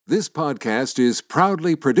This podcast is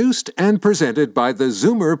proudly produced and presented by the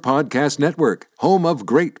Zoomer Podcast Network, home of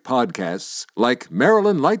great podcasts like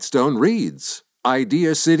Marilyn Lightstone Reads,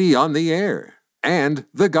 Idea City on the Air, and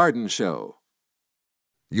The Garden Show.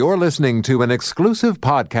 You're listening to an exclusive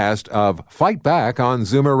podcast of Fight Back on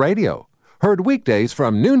Zoomer Radio, heard weekdays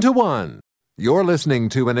from noon to 1. You're listening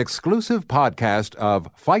to an exclusive podcast of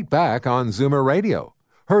Fight Back on Zoomer Radio,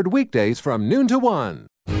 heard weekdays from noon to 1.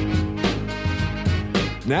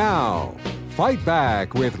 Now, Fight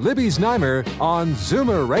Back with Libby Znaimer on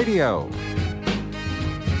Zoomer Radio.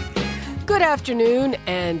 Good afternoon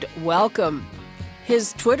and welcome.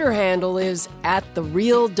 His Twitter handle is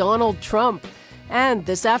 @TheRealDonaldTrump, and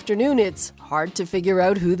this afternoon it's hard to figure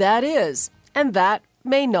out who that is, and that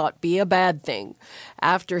may not be a bad thing.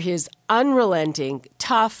 After his unrelenting,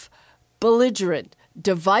 tough, belligerent,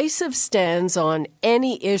 divisive stance on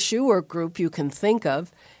any issue or group you can think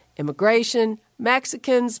of, immigration,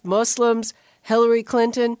 Mexicans, Muslims, Hillary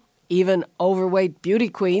Clinton, even overweight beauty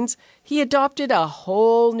queens, he adopted a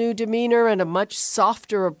whole new demeanor and a much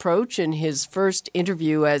softer approach in his first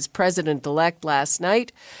interview as president-elect last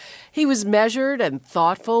night. He was measured and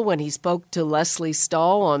thoughtful when he spoke to Lesley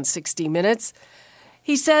Stahl on 60 Minutes.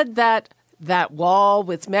 He said that wall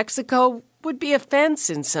with Mexico would be a fence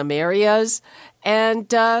in some areas,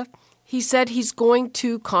 and he said he's going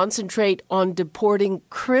to concentrate on deporting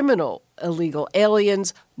criminal illegal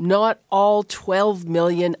aliens, not all 12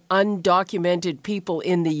 million undocumented people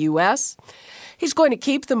in the U.S. He's going to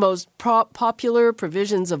keep the most popular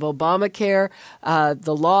provisions of Obamacare,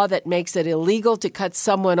 the law that makes it illegal to cut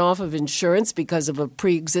someone off of insurance because of a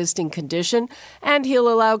pre-existing condition, and he'll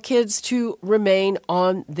allow kids to remain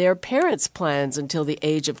on their parents' plans until the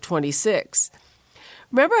age of 26.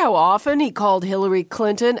 Remember how often he called Hillary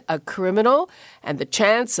Clinton a criminal and the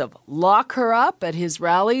chance of lock her up at his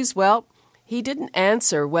rallies? Well, he didn't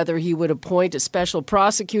answer whether he would appoint a special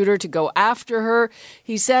prosecutor to go after her.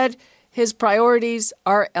 He said his priorities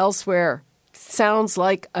are elsewhere. Sounds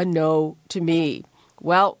like a no to me.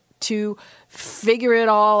 Well, to figure it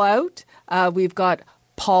all out, we've got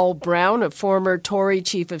Paul Brown, a former Tory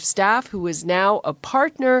chief of staff who is now a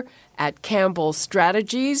partner at Campbell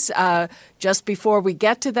Strategies. Just before we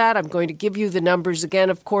get to that, I'm going to give you the numbers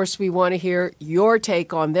again. Of course, we want to hear your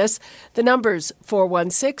take on this. The numbers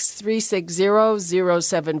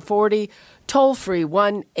 416-360-0740, toll-free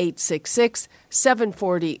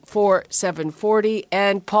 1-866-740-4740.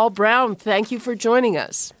 And Paul Brown, thank you for joining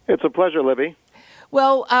us. It's a pleasure, Libby.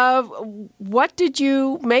 Well, what did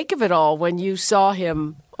you make of it all when you saw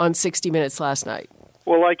him on 60 Minutes last night?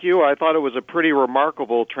 Well, like you, I thought it was a pretty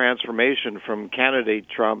remarkable transformation from candidate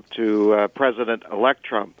Trump to President-elect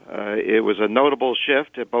Trump. It was a notable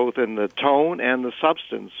shift both in the tone and the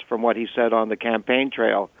substance from what he said on the campaign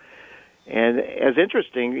trail. And as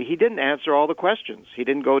interesting, he didn't answer all the questions. He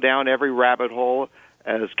didn't go down every rabbit hole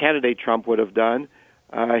as candidate Trump would have done.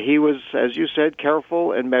 He was, as you said,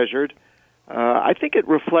 careful and measured. I think it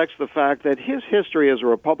reflects the fact that his history as a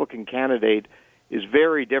Republican candidate is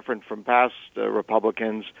very different from past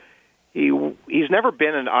Republicans. He's never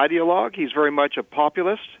been an ideologue. He's very much a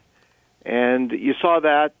populist. And you saw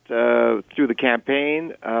that through the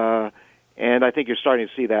campaign, and I think you're starting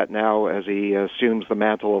to see that now as he assumes the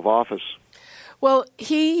mantle of office. Well,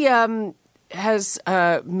 he has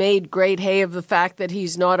made great hay of the fact that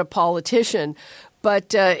he's not a politician.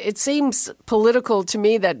 But it seems political to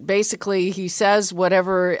me that basically he says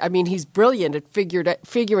whatever. I mean, he's brilliant at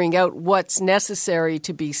figuring out what's necessary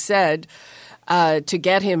to be said to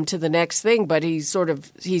get him to the next thing. But he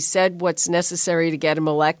said what's necessary to get him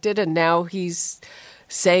elected, and now he's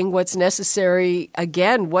saying what's necessary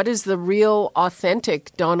again. What is the real,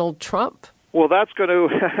 authentic Donald Trump? Well, that's going to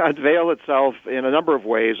unveil itself in a number of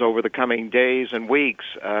ways over the coming days and weeks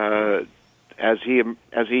as he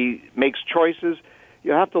makes choices.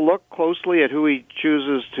 You have to look closely at who he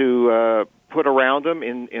chooses to put around him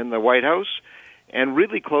in the White House, and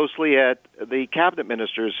really closely at the cabinet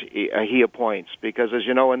ministers he appoints, because as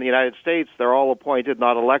you know, in the United States, they're all appointed,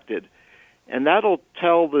 not elected. And that'll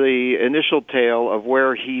tell the initial tale of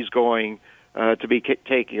where he's going to be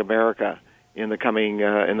taking America in the coming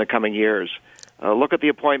years. Look at the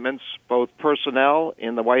appointments, both personnel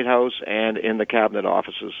in the White House and in the cabinet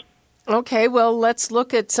offices. Okay, well, let's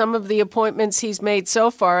look at some of the appointments he's made so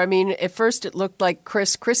far. I mean, at first it looked like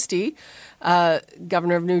Chris Christie,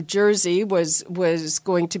 governor of New Jersey, was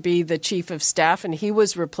going to be the chief of staff, and he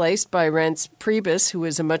was replaced by Reince Priebus, who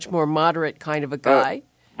is a much more moderate kind of a guy.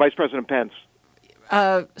 Vice President Pence.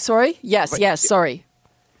 Sorry? Yes, sorry.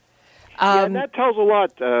 And that tells a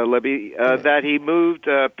lot, Libby, that he moved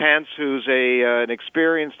Pence, who's an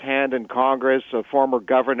experienced hand in Congress, a former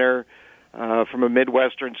governor from a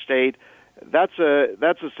Midwestern state. That's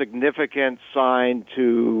a significant sign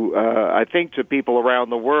to, I think, to people around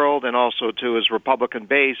the world and also to his Republican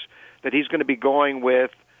base that he's going to be going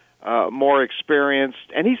with more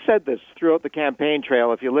experienced. And he said this throughout the campaign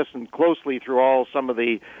trail. If you listen closely through some of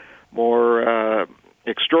the more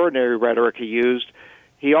extraordinary rhetoric he used,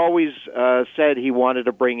 he always said he wanted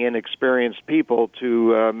to bring in experienced people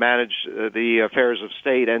to manage the affairs of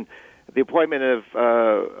state. And the appointment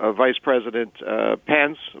of Vice President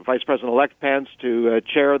Pence, Vice President-elect Pence, to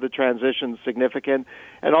chair the transition is significant.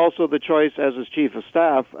 And also the choice as his chief of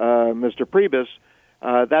staff, Mr. Priebus,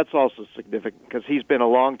 that's also significant because he's been a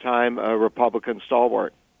long-time Republican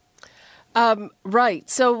stalwart. Right.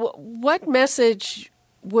 So what message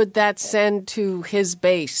would that send to his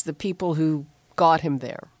base, the people who got him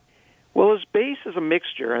there? Well, his base is a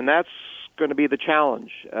mixture, and that's going to be the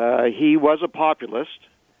challenge. He was a populist,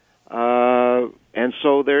 and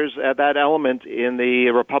so there's that element in the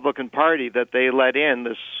Republican Party that they let in,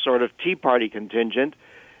 this sort of Tea Party contingent,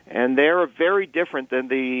 and they're very different than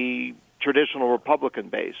the traditional Republican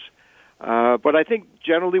base. But I think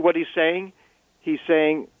generally what he's saying,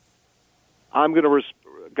 I'm going to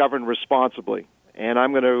govern responsibly, and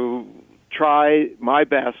I'm going to try my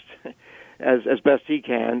best, as best he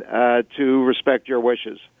can, to respect your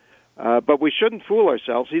wishes. But we shouldn't fool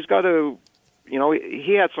ourselves. He's got to,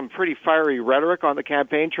 he had some pretty fiery rhetoric on the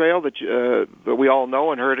campaign trail that we all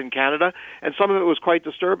know and heard in Canada, and some of it was quite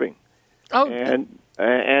disturbing. Oh,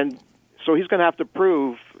 and so he's going to have to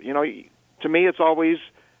prove, to me it's always,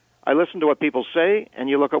 I listen to what people say, and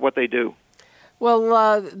you look at what they do.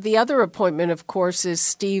 Well, the other appointment, of course, is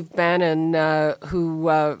Steve Bannon,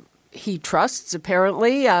 who he trusts,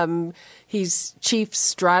 apparently. He's chief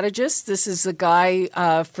strategist. This is a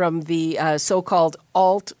guy from the so-called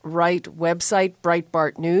alt-right website,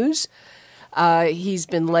 Breitbart News. He's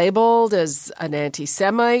been labeled as an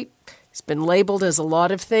anti-Semite. He's been labeled as a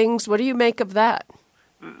lot of things. What do you make of that?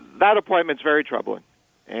 That appointment's very troubling.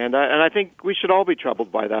 And I think we should all be troubled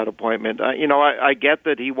by that appointment. I get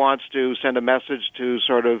that he wants to send a message to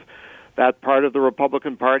sort of that part of the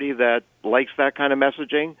Republican Party that likes that kind of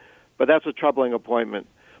messaging, but that's a troubling appointment.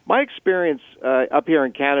 My experience up here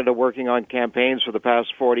in Canada working on campaigns for the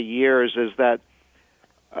past 40 years is that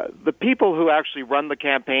the people who actually run the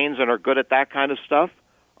campaigns and are good at that kind of stuff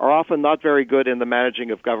are often not very good in the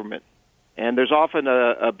managing of government. And there's often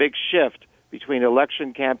a big shift between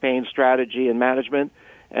election campaign strategy and management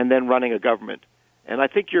and then running a government. And I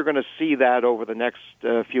think you're going to see that over the next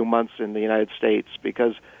few months in the United States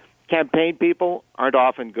because campaign people aren't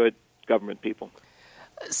often good government people.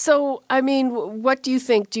 So, what do you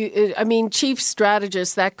think? Chief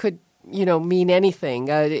strategist, that could, mean anything.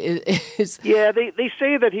 Yeah, they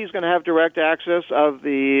say that he's going to have direct access to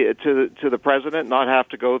the president, not have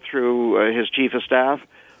to go through his chief of staff.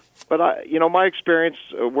 But, my experience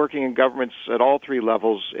working in governments at all three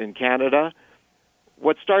levels in Canada,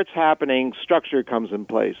 what starts happening, structure comes in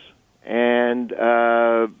place. And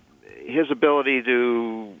his ability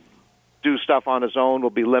to do stuff on his own will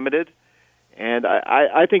be limited. And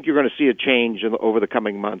I think you're going to see a change over the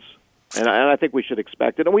coming months. And I think we should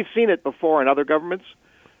expect it. And we've seen it before in other governments.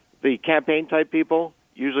 The campaign-type people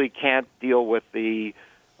usually can't deal with the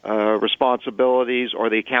responsibilities or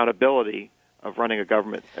the accountability of running a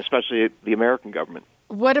government, especially the American government.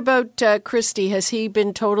 What about Christie? Has he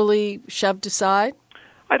been totally shoved aside?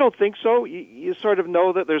 I don't think so. You sort of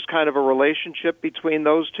know that there's kind of a relationship between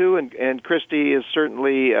those two, and Christie is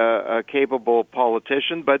certainly a capable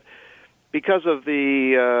politician, but because of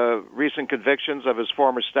the recent convictions of his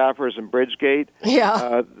former staffers in Bridgegate,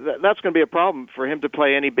 that's going to be a problem for him to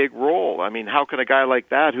play any big role. I mean, how can a guy like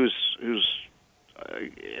that, who's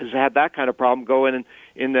has had that kind of problem, go in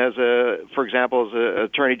as for example, as an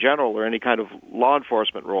attorney general or any kind of law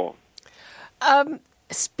enforcement role?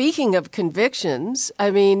 Speaking of convictions,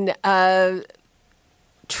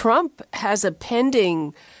 Trump has a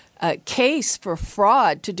pending case for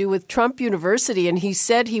fraud to do with Trump University, and he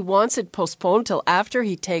said he wants it postponed till after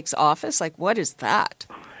he takes office. Like, what is that?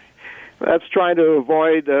 That's trying to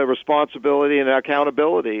avoid responsibility and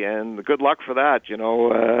accountability, and good luck for that.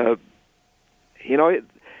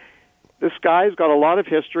 This guy's got a lot of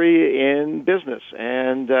history in business,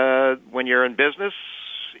 and when you're in business,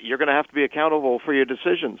 you're going to have to be accountable for your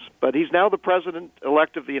decisions. But he's now the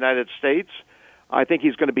president-elect of the United States. I think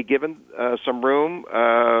he's going to be given some room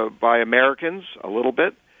by Americans a little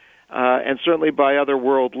bit, and certainly by other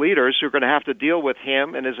world leaders who are going to have to deal with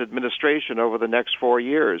him and his administration over the next 4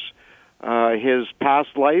 years. his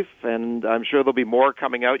past life, and I'm sure there'll be more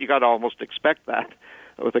coming out. You got to almost expect that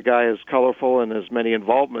with a guy as colorful and as many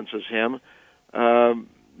involvements as him.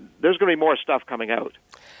 There's going to be more stuff coming out.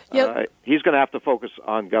 Yep. He's going to have to focus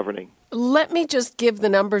on governing. Let me just give the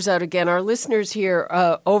numbers out again. Our listeners here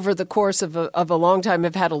over the course of a long time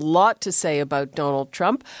have had a lot to say about Donald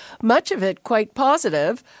Trump, much of it quite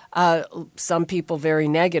positive, some people very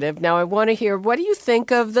negative. Now, I want to hear, what do you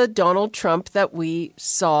think of the Donald Trump that we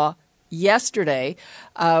saw yesterday?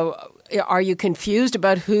 Are you confused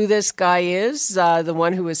about who this guy is, the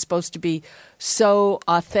one who is supposed to be so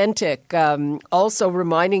authentic? Also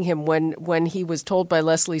reminding him when he was told by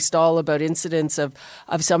Lesley Stahl about incidents of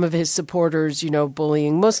some of his supporters,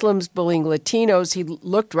 bullying Muslims, bullying Latinos, he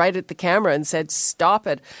looked right at the camera and said, "Stop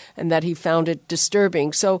it," and that he found it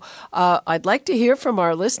disturbing. So I'd like to hear from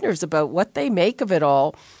our listeners about what they make of it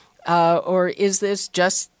all. Or is this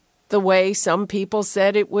just the way some people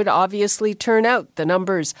said it would obviously turn out? The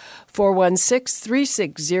numbers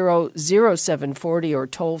 416-360-0740 or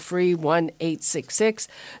toll free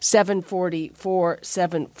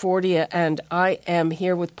 1-866-740-4740. And I am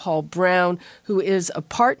here with Paul Brown, who is a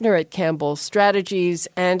partner at Campbell Strategies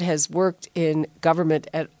and has worked in government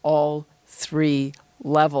at all three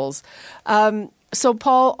levels. So,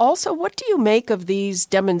 Paul, also, what do you make of these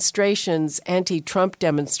demonstrations, anti-Trump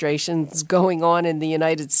demonstrations going on in the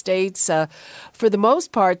United States? For the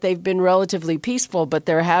most part, they've been relatively peaceful, but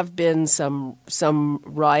there have been some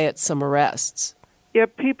riots, some arrests. Yeah,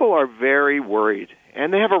 people are very worried,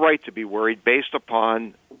 and they have a right to be worried based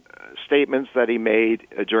upon statements that he made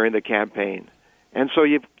during the campaign. And so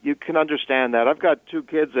you can understand that. I've got two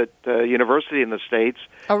kids at university in the States.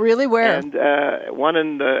 Oh, really? Where? And one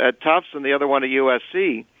at Tufts and the other one at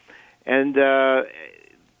USC. And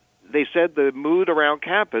they said the mood around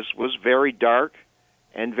campus was very dark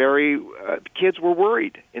and kids were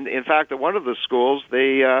worried. In fact, at one of the schools,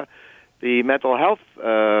 the mental health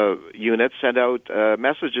unit sent out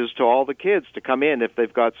messages to all the kids to come in if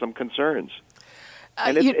they've got some concerns.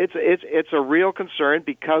 And it's a real concern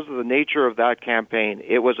because of the nature of that campaign.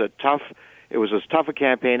 It was as tough a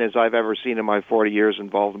campaign as I've ever seen in my 40 years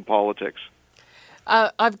involved in politics.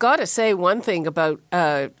 I've got to say one thing about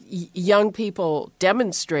young people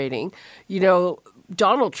demonstrating.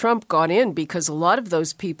 Donald Trump got in because a lot of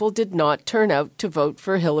those people did not turn out to vote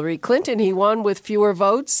for Hillary Clinton. He won with fewer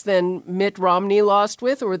votes than Mitt Romney lost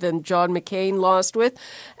with or than John McCain lost with.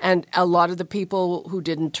 And a lot of the people who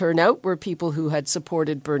didn't turn out were people who had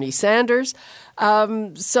supported Bernie Sanders.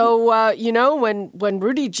 When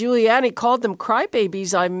Rudy Giuliani called them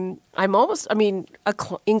crybabies, I'm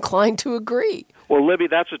inclined to agree. Well, Libby,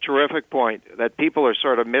 that's a terrific point that people are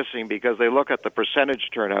sort of missing because they look at the percentage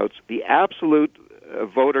turnouts. The absolute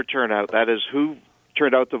voter turnout, that is who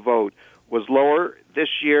turned out to vote, was lower this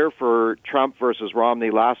year for Trump versus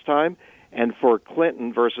Romney last time and for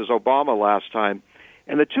Clinton versus Obama last time.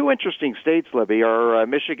 And the two interesting states, Libby, are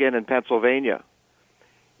Michigan and Pennsylvania.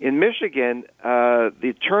 In Michigan,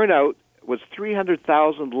 the turnout was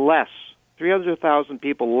 300,000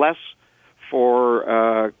 people less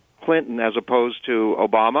for Clinton as opposed to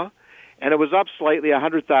Obama, and it was up slightly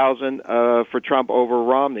 100,000 for Trump over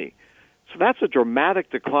Romney. So that's a dramatic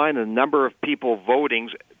decline in the number of people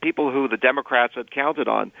voting, people who the Democrats had counted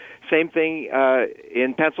on. Same thing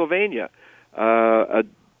in Pennsylvania,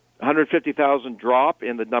 150,000 drop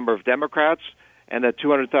in the number of Democrats and a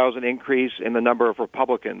 200,000 increase in the number of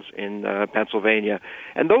Republicans in Pennsylvania.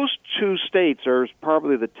 And those two states are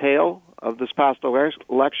probably the tail of this past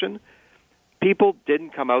election. People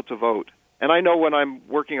didn't come out to vote. And I know when I'm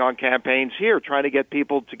working on campaigns here, trying to get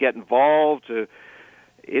people to get involved,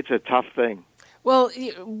 it's a tough thing. Well,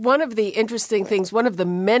 one of the interesting things, one of the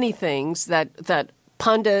many things that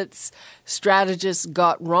pundits, strategists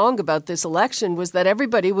got wrong about this election was that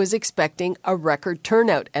everybody was expecting a record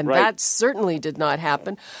turnout, and that certainly did not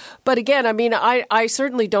happen. But again, I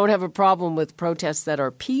certainly don't have a problem with protests that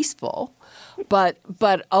are peaceful, but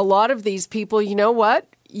a lot of these people, you know what?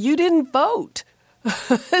 You didn't vote.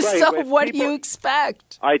 So what do you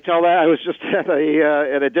expect? I tell that I was just at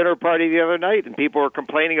a dinner party the other night, and people were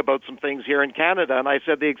complaining about some things here in Canada, and I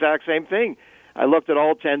said the exact same thing. I looked at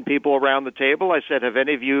all 10 people around the table. I said, have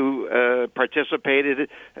any of you participated?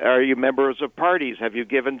 Are you members of parties? Have you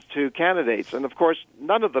given to candidates? And, of course,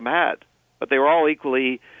 none of them had, but they were all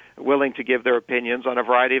equally willing to give their opinions on a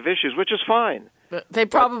variety of issues, which is fine. They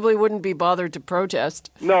probably wouldn't be bothered to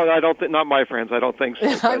protest. No, I don't think. Not my friends. I don't think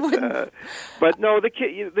so. I wouldn't. But no,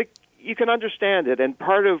 you can understand it. And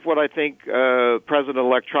part of what I think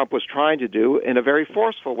President-elect Trump was trying to do in a very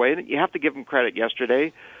forceful way, and you have to give him credit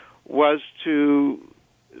yesterday, was to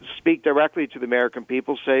speak directly to the American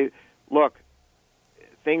people, say, look,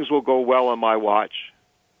 things will go well on my watch.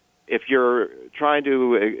 If you're trying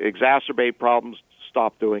to exacerbate problems,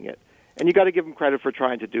 stop doing it. And you got to give him credit for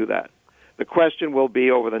trying to do that. The question will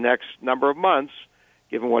be over the next number of months,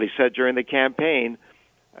 given what he said during the campaign,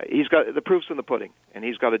 he's got the proof's in the pudding, and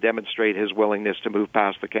he's got to demonstrate his willingness to move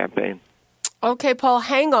past the campaign. Okay, Paul,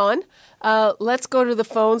 hang on. Let's go to the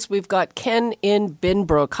phones. We've got Ken in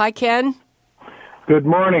Binbrook. Hi, Ken. Good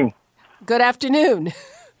morning. Good afternoon.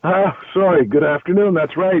 Good afternoon.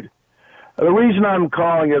 That's right. The reason I'm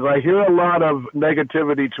calling is I hear a lot of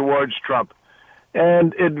negativity towards Trump,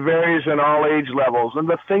 and it varies in all age levels. And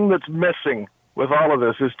the thing that's missing with all of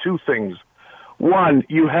this is two things. One,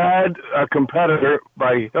 you had a competitor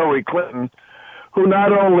by Hillary Clinton who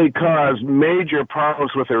not only caused major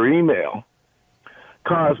problems with her email,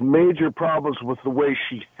 caused major problems with the way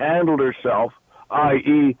she handled herself,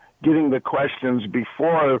 i.e., getting the questions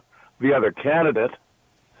before the other candidate,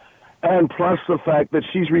 and plus the fact that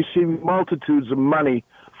she's receiving multitudes of money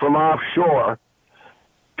from offshore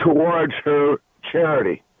towards her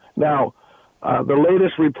charity. Now, the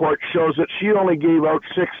latest report shows that she only gave out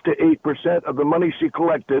 6 to 8% of the money she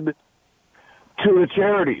collected to the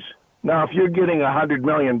charities. Now, if you're getting $100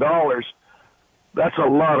 million, that's a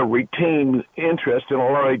lot of retained interest and a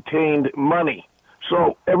lot of retained money.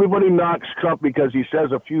 So everybody knocks Trump because he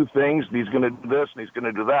says a few things, and he's going to do this and he's going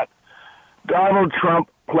to do that. Donald Trump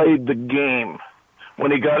played the game.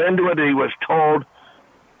 When he got into it, he was told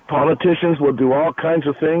politicians will do all kinds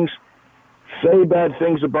of things, say bad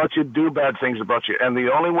things about you, do bad things about you. And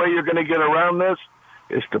the only way you're going to get around this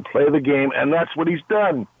is to play the game, and that's what he's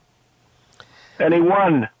done. And he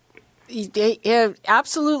won.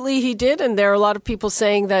 Absolutely, he did. And there are a lot of people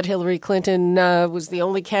saying that Hillary Clinton was the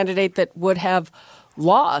only candidate that would have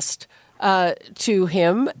lost to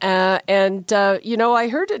him. I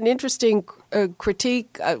heard an interesting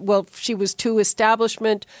critique. She was too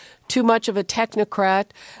establishment, too much of a technocrat.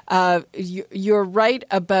 You're right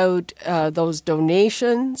about those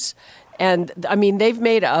donations. And, I mean, they've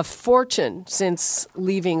made a fortune since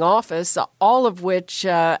leaving office, all of which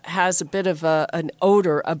has a bit of an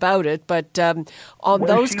odor about it. But on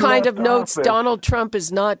those kind of notes, Donald Trump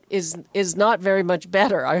is not very much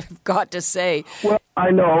better, I've got to say. Well,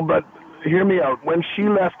 I know, but hear me out. When she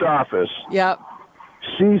left office,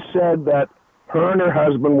 she said that her and her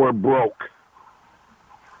husband were broke.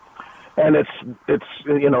 And it's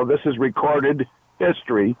this is recorded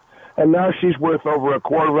history. And now she's worth over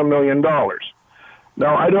 $250,000.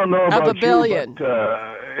 Now, I don't know about $1 billion. You,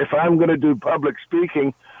 but if I'm going to do public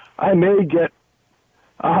speaking, I may get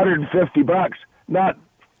 $150, not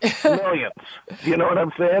millions. You know what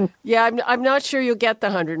I'm saying? Yeah, I'm not sure you'll get the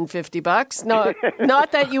 $150.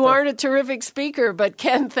 Not that you aren't a terrific speaker, but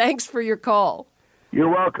Ken, thanks for your call. You're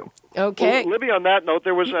welcome. Okay. Well, Libby, on that note,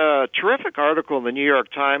 there was a terrific article in the New York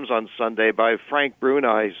Times on Sunday by Frank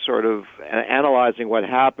Bruni sort of analyzing what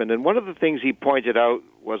happened. And one of the things he pointed out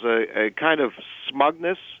was a kind of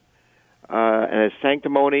smugness and a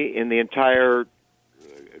sanctimony in the entire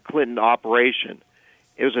Clinton operation.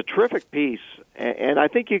 It was a terrific piece, and I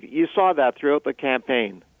think you saw that throughout the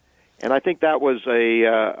campaign. And I think that was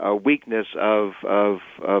a weakness of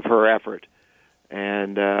her effort.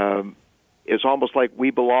 And it's almost like we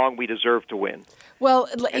belong, we deserve to win. Well,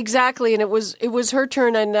 exactly, and it was her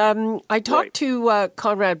turn. And I talked to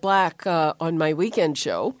Conrad Black on my weekend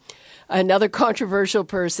show, another controversial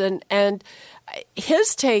person, and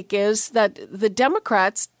his take is that the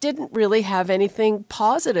Democrats didn't really have anything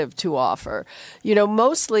positive to offer.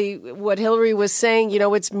 Mostly what Hillary was saying,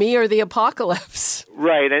 it's me or the apocalypse.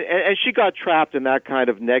 Right, and she got trapped in that kind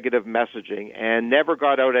of negative messaging and never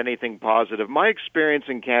got out anything positive. My experience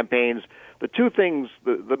in campaigns, the two things,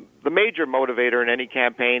 the major motivator in any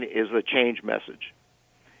campaign is the change message.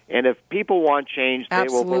 And if people want change, they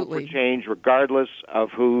will vote for change regardless of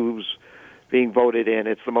who's being voted in.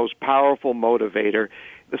 It's the most powerful motivator.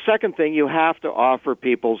 The second thing, you have to offer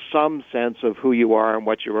people some sense of who you are and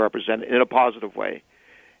what you represent in a positive way.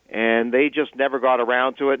 And they just never got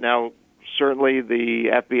around to it. Now, certainly the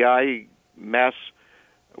FBI mess,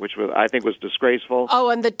 which I think was disgraceful. Oh,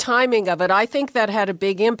 and the timing of it. I think that had a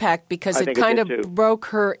big impact because it kind of broke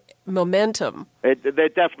her momentum. It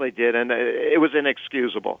definitely did, and it was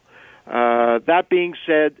inexcusable. That being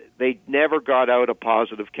said, they never got out a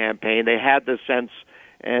positive campaign. They had the sense,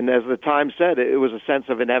 and as the Times said, it was a sense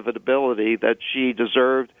of inevitability that she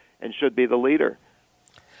deserved and should be the leader.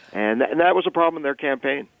 And that was a problem in their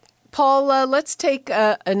campaign. Paul, let's take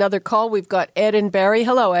another call. We've got Ed and Barrie.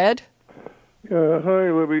 Hello, Ed.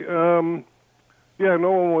 Hi, Libby. Yeah,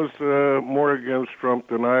 no one was more against Trump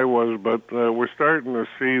than I was, but we're starting to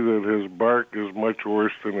see that his bark is much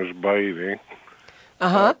worse than his biting.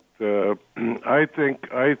 Uh-huh. I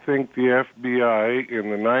think the FBI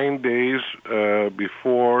in the 9 days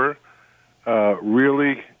before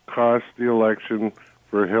really cost the election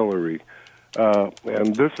for Hillary.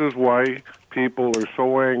 And this is why people are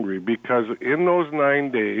so angry, because in those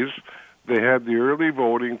 9 days, they had the early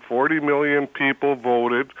voting, 40 million people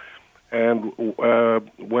voted, and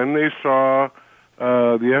when they saw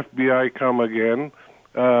the FBI come again,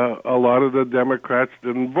 a lot of the Democrats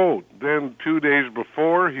didn't vote. Then 2 days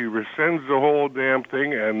before, he rescinds the whole damn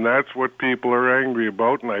thing, and that's what people are angry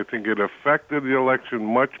about, and I think it affected the election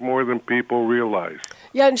much more than people realize.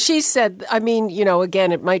 Yeah, and she said, I mean,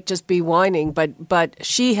 again, it might just be whining, but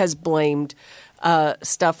she has blamed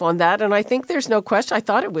stuff on that, and I think there's no question. I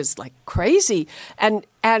thought it was like crazy, and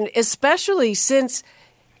especially since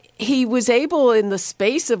he was able in the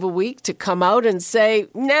space of a week to come out and say,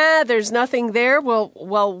 nah, there's nothing there. Well,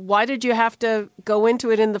 why did you have to go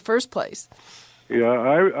into it in the first place? Yeah,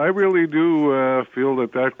 I really do feel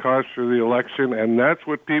that cost her the election, and that's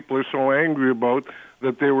what people are so angry about,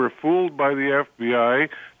 that they were fooled by the FBI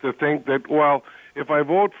to think that, well, if I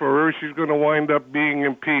vote for her, she's going to wind up being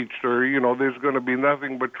impeached, or, there's going to be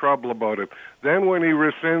nothing but trouble about it. Then when he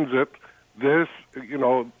rescinds it, that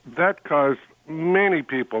caused many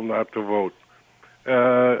people not to vote.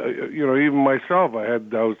 Even myself, I had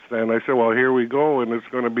doubts then. I said, well, here we go, and it's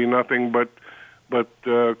going to be nothing but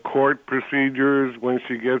court procedures when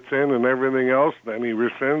she gets in and everything else. Then he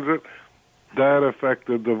rescinds it. That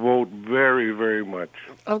affected the vote very, very much.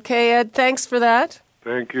 Okay, Ed, thanks for that.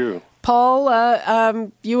 Thank you. Paul,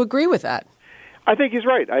 you agree with that? I think he's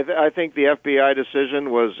right. I think the FBI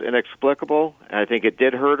decision was inexplicable, and I think it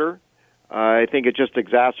did hurt her. I think it just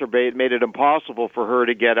made it impossible for her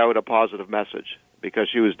to get out a positive message, because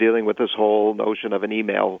she was dealing with this whole notion of an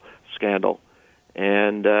email scandal.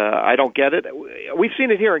 And I don't get it. We've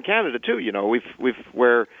seen it here in Canada too. We've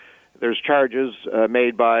where there's charges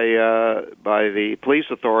made by the police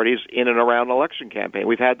authorities in and around an election campaign.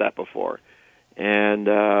 We've had that before, and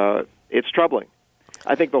it's troubling.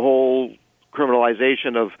 I think the whole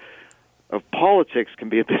criminalization of politics can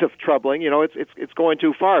be a bit of troubling. It's going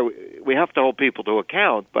too far. We have to hold people to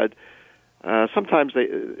account, but sometimes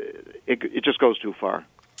it just goes too far.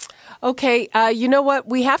 Okay, you know what?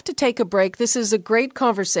 We have to take a break. This is a great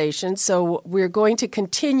conversation, so we're going to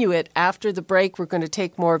continue it after the break. We're going to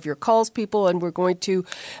take more of your calls, people, and we're going to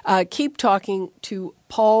keep talking to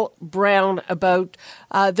Paul Brown about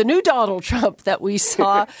the new Donald Trump that we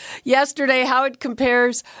saw yesterday, how it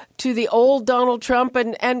compares to the old Donald Trump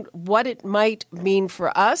and what it might mean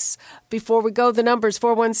for us. Before we go, the number is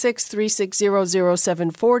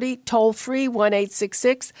 416-360-0740, toll free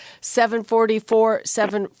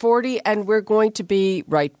 1-866-744-740, and we're going to be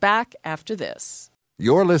right back after this.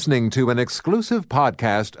 You're listening to an exclusive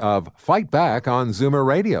podcast of Fight Back on Zoomer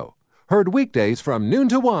Radio. Heard weekdays from noon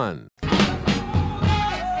to 1.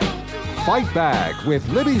 Fight Back with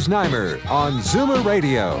Libby Znaimer on Zoomer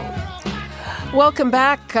Radio. Welcome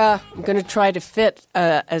back. I'm going to try to fit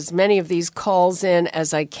as many of these calls in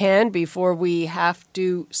as I can before we have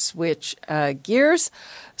to switch gears.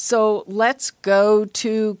 So let's go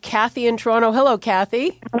to Kathy in Toronto. Hello,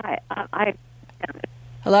 Kathy. Hi.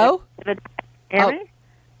 Hello? Hear me?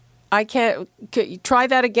 I can't. Try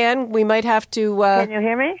that again. We might have to... Can you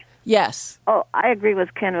hear me? Yes. Oh, I agree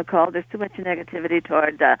with Ken McCall. There's too much negativity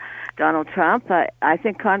toward Donald Trump. I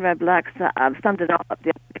think Conrad Black summed it all up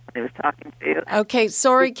the other day when he was talking to you. Okay,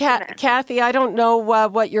 sorry, Kathy, I don't know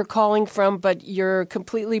what you're calling from, but you're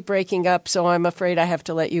completely breaking up, so I'm afraid I have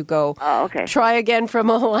to let you go. Oh, okay. Try again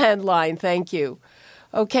from a landline. Thank you.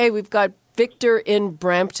 Okay, we've got Victor in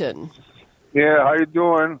Brampton. Yeah, how you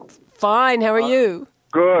doing? Fine, how are you?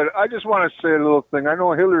 Good. I just want to say a little thing. I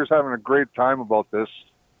know Hillary's having a great time about this.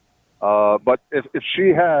 But if she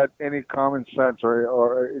had any common sense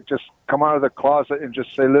or just come out of the closet and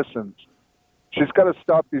just say, listen, she's got to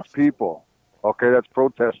stop these people, okay, that's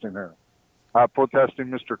protesting her, protesting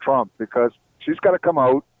Mr. Trump, because she's got to come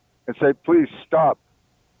out and say, please stop.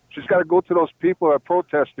 She's got to go to those people that are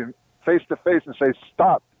protesting face to face and say,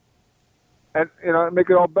 stop. And, make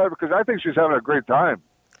it all better, because I think she's having a great time.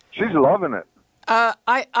 She's loving it.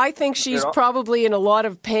 I think she's probably in a lot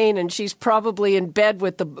of pain, and she's probably in bed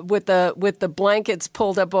with the blankets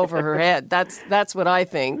pulled up over her head. That's what I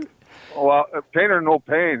think. Well, pain or no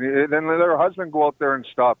pain, then let her husband go out there and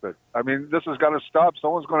stop it. I mean, this has got to stop.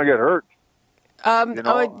 Someone's going to get hurt.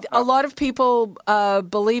 A lot of people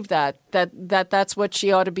believe that's what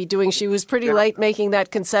she ought to be doing. She was pretty late making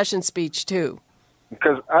that concession speech too.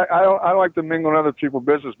 because I don't like to mingle in other people's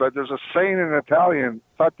business, but there's a saying in Italian,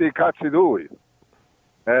 fatti i cazzi lui.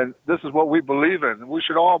 And this is what we believe in. We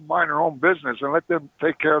should all mind our own business and let them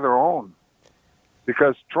take care of their own.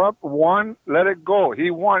 Because Trump won, let it go.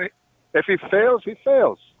 He won. If he fails, he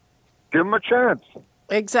fails. Give him a chance.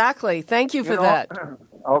 Exactly. Thank you for that.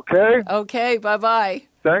 Okay. Okay, bye-bye.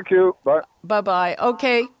 Thank you. Bye. Bye-bye.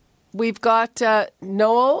 Okay, we've got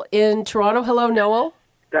Noel in Toronto. Hello, Noel.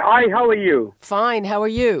 Hi, how are you? Fine, how are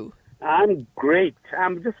you? I'm great.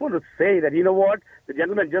 I just want to say that, you know what? The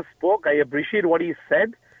gentleman just spoke. I appreciate what he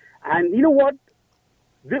said. And you know what?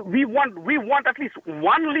 We want at least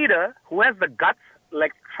one leader who has the guts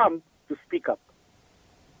like Trump to speak up.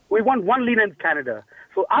 We want one leader in Canada.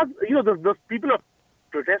 So, those people are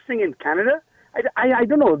protesting in Canada. I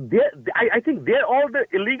don't know. I think they're all the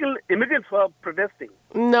illegal immigrants who are protesting.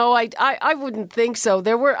 No, I wouldn't think so.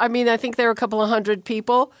 I think there are a couple of hundred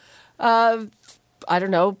people. I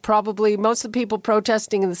don't know. Probably most of the people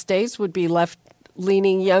protesting in the States would be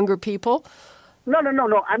left-leaning younger people. No.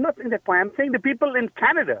 I'm not saying that point. I'm saying the people in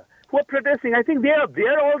Canada who are protesting. I think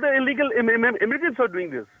they're all the illegal immigrants who are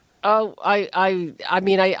doing this. Oh, I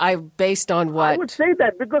based on what? I would say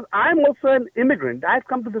that because I'm also an immigrant. I've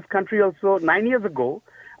come to this country also 9 years ago.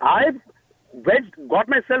 I've got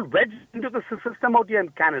myself wedged into the system out here in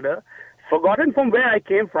Canada, forgotten from where I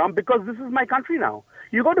came from because this is my country now.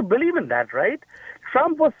 You got to believe in that, right?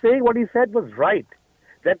 Trump was saying what he said was right.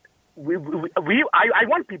 That I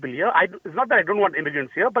want people here. It's not that I don't want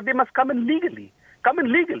immigrants here, but they must come in legally. Come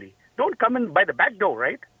in legally. Don't come in by the back door,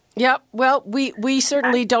 right? Yeah, well, we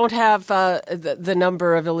certainly don't have the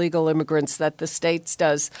number of illegal immigrants that the States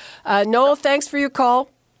does. Noel, thanks for your call.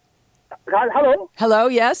 Hello? Hello,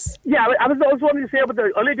 yes? Yeah, I was also wanting to say about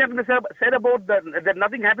the earlier gentleman said about that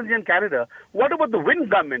nothing happens here in Canada. What about the Wynne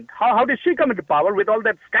government? How did she come into power with all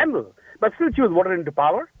that scandal? But still she was voted into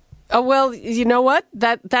power. Oh, well, you know what?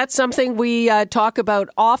 That's something we talk about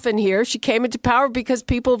often here. She came into power because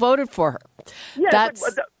people voted for her. Yeah,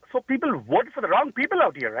 so people voted for the wrong people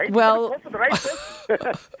out here, right? Well, vote for the right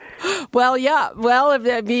person. Well, yeah. Well,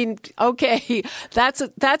 I mean, okay, that's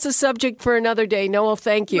a subject for another day. Noel,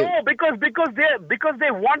 thank you. No, because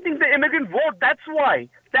they're wanting the immigrant vote. That's why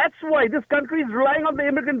this country is relying on the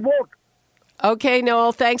immigrant vote. Okay,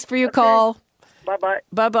 Noel, thanks for your call. Bye-bye.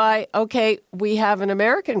 Bye-bye. Okay, we have an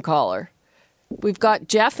American caller. We've got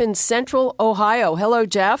Jeff in Central Ohio. Hello,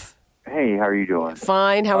 Jeff. Hey, how are you doing?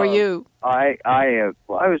 Fine. How are you? I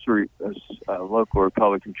was a local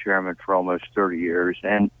Republican chairman for almost 30 years,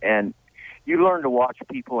 and you learn to watch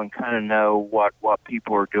people and kind of know what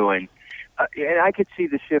people are doing. And I could see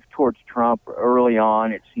the shift towards Trump early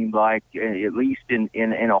on. It seemed like, at least in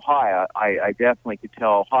Ohio, I definitely could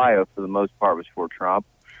tell Ohio for the most part was for Trump.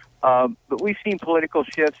 But we've seen political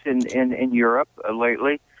shifts in Europe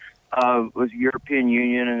lately. With the European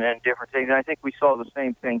Union and different things. And I think we saw the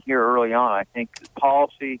same thing here early on. I think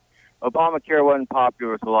policy, Obamacare wasn't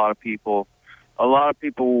popular with a lot of people. A lot of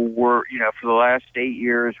people were, for the last 8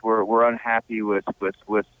 years, were unhappy with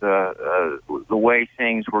the way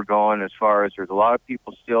things were going. As far as there's a lot of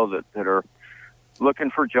people still that are looking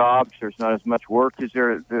for jobs. There's not as much work as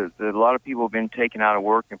there. A lot of people have been taken out of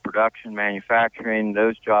work in production, manufacturing.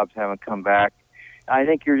 Those jobs haven't come back. I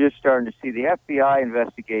think you're just starting to see the FBI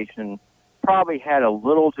investigation probably had a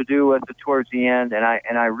little to do with it towards the end, and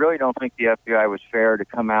I really don't think the FBI was fair to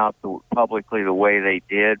come out publicly the way they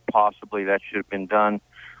did. Possibly that should have been done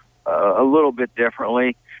a little bit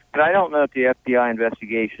differently. But I don't know if the FBI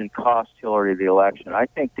investigation cost Hillary the election. I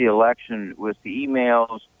think the election was the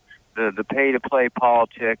emails, the pay-to-play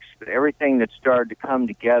politics, everything that started to come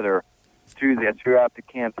together throughout the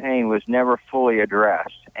campaign was never fully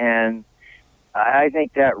addressed. And I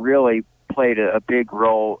think that really played a big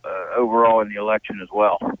role overall in the election as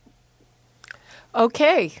well.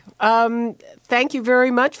 Okay. Thank you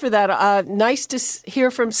very much for that. Nice to hear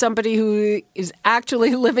from somebody who is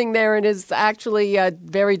actually living there and is actually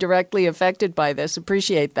very directly affected by this.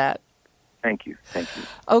 Appreciate that. Thank you.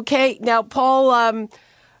 Okay. Now, Paul,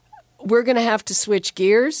 we're going to have to switch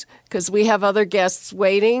gears because we have other guests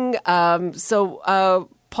waiting. So,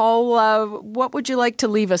 Paul, what would you like to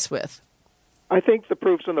leave us with? I think the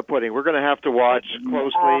proof's in the pudding. We're going to have to watch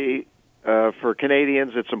closely. For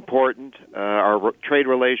Canadians, it's important. Our trade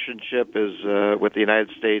relationship is with the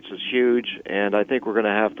United States is huge, and I think we're going to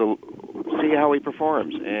have to see how he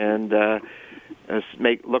performs and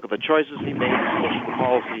look at the choices he makes, look at the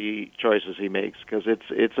policy choices he makes, because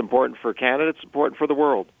it's important for Canada, it's important for the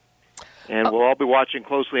world. And we'll all be watching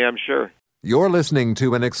closely, I'm sure. You're listening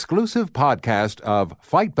to an exclusive podcast of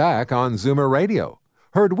Fight Back on Zoomer Radio.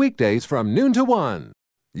 Heard weekdays from noon to 1.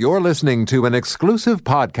 You're listening to an exclusive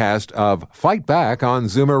podcast of Fight Back on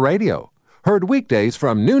Zoomer Radio, heard weekdays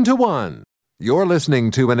from noon to 1. You're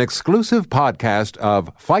listening to an exclusive podcast of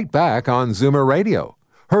Fight Back on Zoomer Radio,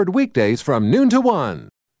 heard weekdays from noon to 1.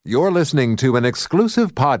 You're listening to an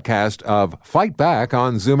exclusive podcast of Fight Back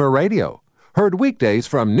on Zoomer Radio, heard weekdays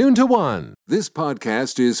from noon to 1. This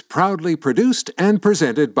podcast is proudly produced and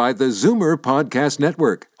presented by the Zoomer Podcast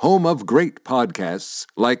Network, home of great podcasts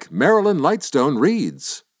like Marilyn Lightstone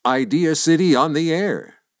Reads, Idea City on the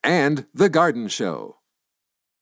Air, and The Garden Show.